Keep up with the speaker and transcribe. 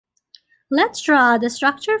Let's draw the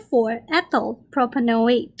structure for ethyl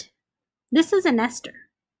propanoate. This is an ester.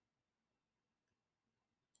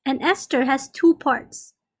 An ester has two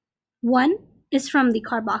parts. One is from the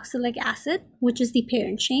carboxylic acid, which is the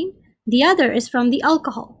parent chain. The other is from the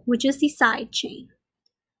alcohol, which is the side chain.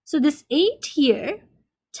 So this 8 here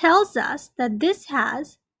tells us that this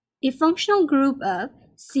has a functional group of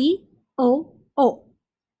COO.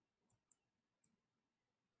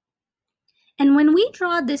 And when we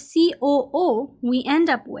draw the COO, we end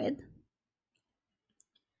up with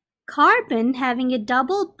carbon having a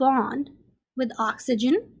double bond with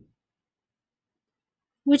oxygen,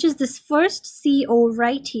 which is this first CO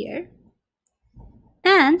right here,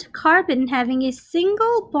 and carbon having a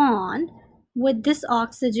single bond with this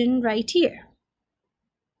oxygen right here.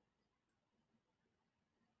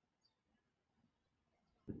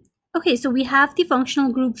 Okay, so we have the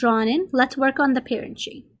functional group drawn in. Let's work on the parent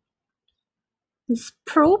chain. This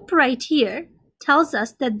prop right here tells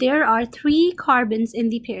us that there are 3 carbons in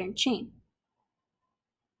the parent chain.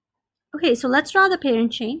 Okay, so let's draw the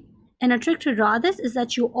parent chain. And a trick to draw this is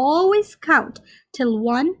that you always count till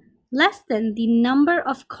 1 less than the number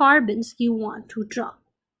of carbons you want to draw.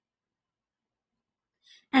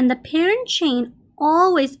 And the parent chain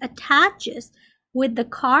always attaches with the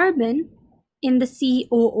carbon in the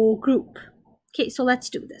COO group. Okay, so let's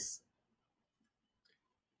do this.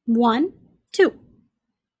 1, 2.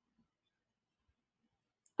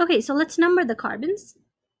 Okay, so let's number the carbons.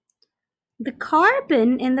 The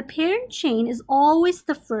carbon in the parent chain is always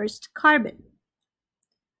the first carbon.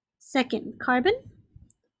 Second carbon.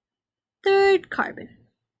 Third carbon.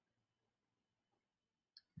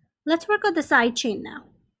 Let's work on the side chain now.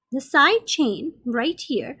 The side chain right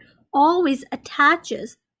here always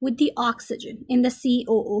attaches with the oxygen in the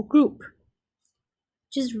COO group,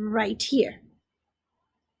 which is right here.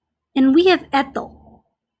 And we have ethyl.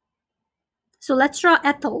 So let's draw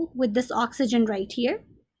ethyl with this oxygen right here.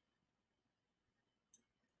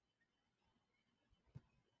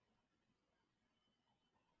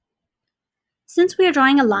 Since we are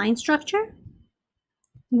drawing a line structure,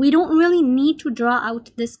 we don't really need to draw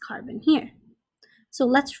out this carbon here. So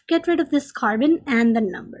let's get rid of this carbon and the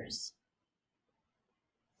numbers.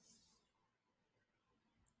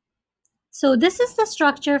 So this is the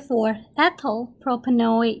structure for ethyl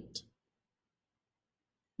propanoate.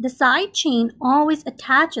 The side chain always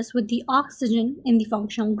attaches with the oxygen in the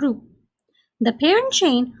functional group. The parent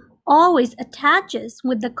chain always attaches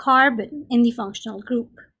with the carbon in the functional group.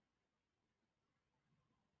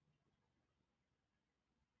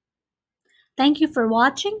 Thank you for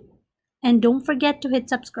watching, and don't forget to hit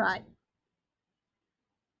subscribe.